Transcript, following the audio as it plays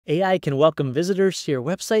AI can welcome visitors to your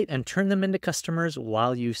website and turn them into customers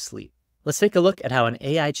while you sleep. Let's take a look at how an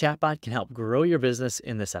AI chatbot can help grow your business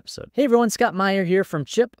in this episode. Hey everyone, Scott Meyer here from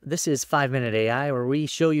Chipp. This is 5-Minute AI, where we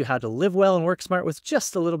show you how to live well and work smart with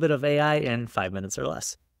just a little bit of AI in 5 minutes or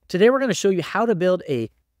less. Today we're going to show you how to build a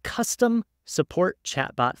custom support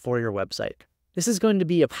chatbot for your website. This is going to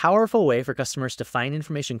be a powerful way for customers to find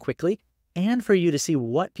information quickly and for you to see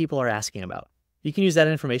what people are asking about. You can use that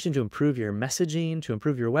information to improve your messaging, to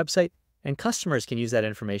improve your website, and customers can use that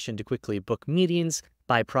information to quickly book meetings,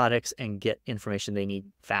 buy products, and get information they need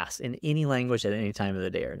fast in any language at any time of the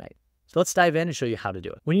day or night. So let's dive in and show you how to do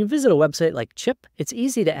it. When you visit a website like Chipp, it's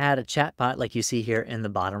easy to add a chatbot like you see here in the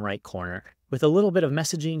bottom right corner. With a little bit of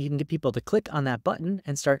messaging, you can get people to click on that button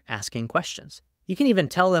and start asking questions. You can even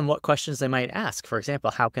tell them what questions they might ask. For example,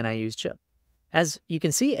 how can I use Chipp? As you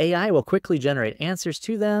can see, AI will quickly generate answers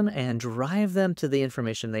to them and drive them to the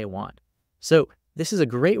information they want. So this is a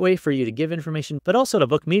great way for you to give information, but also to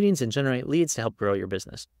book meetings and generate leads to help grow your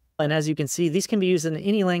business. And as you can see, these can be used in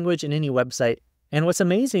any language and any website. And what's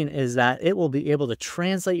amazing is that it will be able to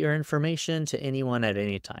translate your information to anyone at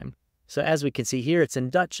any time. So as we can see here, it's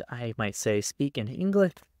in Dutch. I might say speak in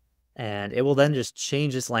English, and it will then just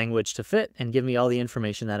change this language to fit and give me all the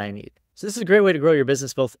information that I need. So this is a great way to grow your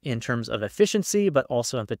business, both in terms of efficiency, but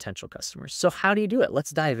also in potential customers. So how do you do it?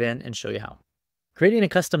 Let's dive in and show you how. Creating a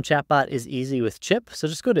custom chatbot is easy with Chipp. So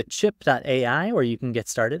just go to chipp.ai where you can get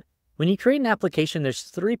started. When you create an application, there's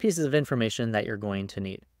 3 pieces of information that you're going to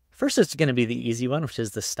need. First, it's going to be the easy one, which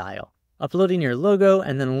is the style. Uploading your logo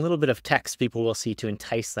and then a little bit of text people will see to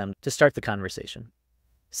entice them to start the conversation.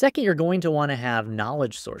 Second, you're going to want to have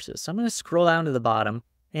knowledge sources. So I'm going to scroll down to the bottom,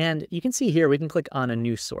 and you can see here we can click on a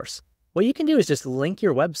new source. What you can do is just link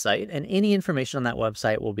your website, and any information on that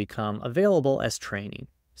website will become available as training.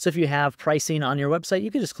 So if you have pricing on your website,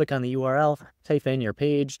 you can just click on the URL, type in your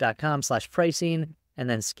page.com/pricing, and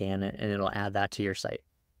then scan it, and it'll add that to your site.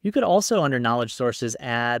 You could also, under knowledge sources,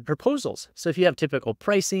 add proposals. So if you have typical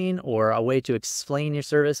pricing or a way to explain your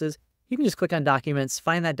services, you can just click on documents,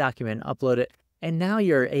 find that document, upload it, and now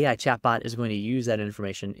your AI chatbot is going to use that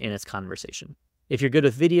information in its conversation. If you're good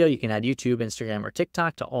with video, you can add YouTube, Instagram, or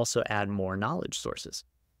TikTok to also add more knowledge sources.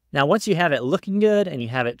 Now, once you have it looking good and you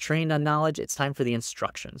have it trained on knowledge, it's time for the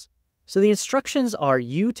instructions. So the instructions are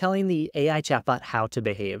you telling the AI chatbot how to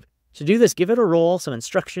behave. To do this, give it a role, some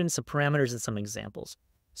instructions, some parameters, and some examples.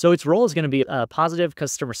 So its role is going to be a positive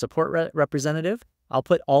customer support representative. I'll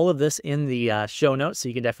put all of this in the show notes, so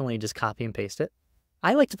you can definitely just copy and paste it.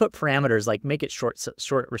 I like to put parameters like make it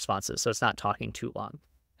short responses, so it's not talking too long.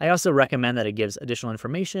 I also recommend that it gives additional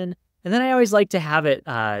information. And then I always like to have it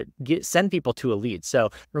send people to a lead. So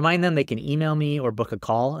remind them they can email me or book a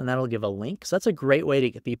call, and that'll give a link. So that's a great way to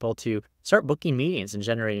get people to start booking meetings and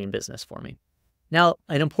generating business for me. Now,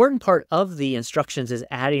 an important part of the instructions is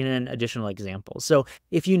adding in additional examples. So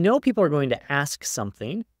if you know people are going to ask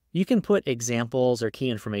something, you can put examples or key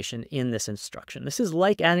information in this instruction. This is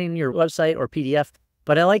like adding your website or PDF,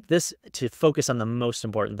 but I like this to focus on the most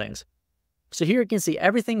important things. So here you can see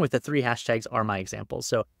everything with the 3 hashtags are my examples.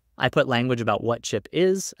 So I put language about what Chipp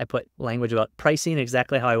is. I put language about pricing,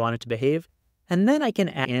 exactly how I want it to behave. And then I can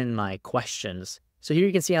add in my questions. So here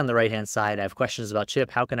you can see on the right-hand side, I have questions about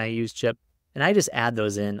Chipp. How can I use Chipp? And I just add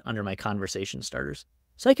those in under my conversation starters.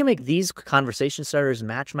 So I can make these conversation starters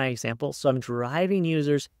match my examples. So I'm driving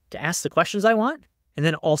users to ask the questions I want, and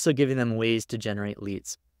then also giving them ways to generate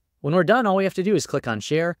leads. When we're done, all we have to do is click on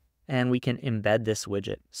share, and we can embed this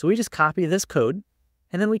widget. So we just copy this code,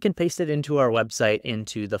 and then we can paste it into our website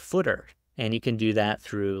into the footer. And you can do that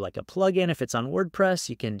through like a plugin if it's on WordPress.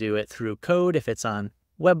 You can do it through code if it's on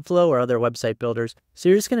Webflow or other website builders. So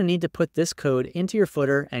you're just going to need to put this code into your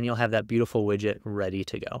footer, and you'll have that beautiful widget ready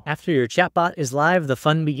to go. After your chatbot is live, the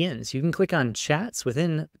fun begins. You can click on chats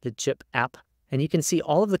within the Chipp app, and you can see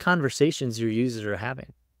all of the conversations your users are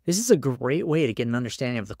having. This is a great way to get an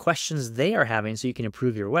understanding of the questions they are having so you can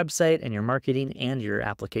improve your website and your marketing and your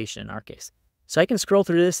application in our case. So I can scroll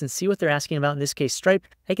through this and see what they're asking about. In this case, Stripe.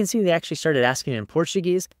 I can see they actually started asking in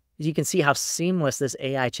Portuguese. You can see how seamless this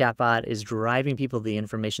AI chatbot is driving people the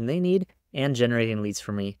information they need and generating leads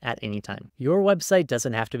for me at any time. Your website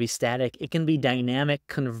doesn't have to be static. It can be dynamic,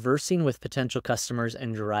 conversing with potential customers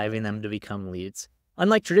and driving them to become leads.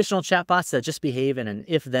 Unlike traditional chatbots that just behave in an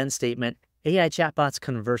if-then statement, AI chatbots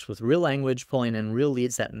converse with real language, pulling in real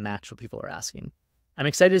leads that match what people are asking. I'm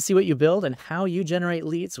excited to see what you build and how you generate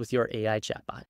leads with your AI chatbot.